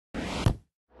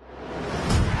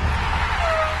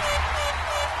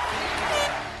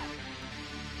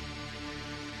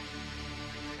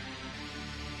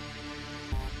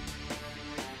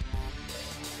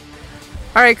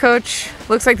All right, Coach.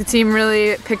 Looks like the team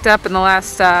really picked up in the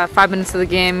last 5 minutes of the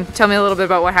game. Tell me a little bit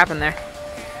about what happened there.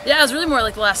 Yeah, it was really more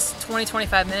like the last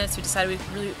 20-25 minutes. We decided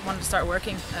we really wanted to start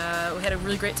working. We had a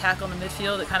really great tackle in the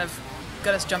midfield that kind of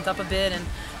got us jumped up a bit, and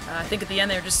I think at the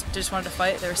end they just wanted to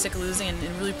fight. They were sick of losing and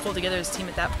really pulled together as a team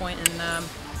at that point and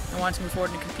wanted to move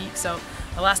forward and compete. So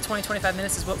the last 20-25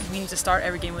 minutes is what we need to start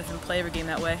every game with and play every game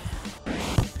that way.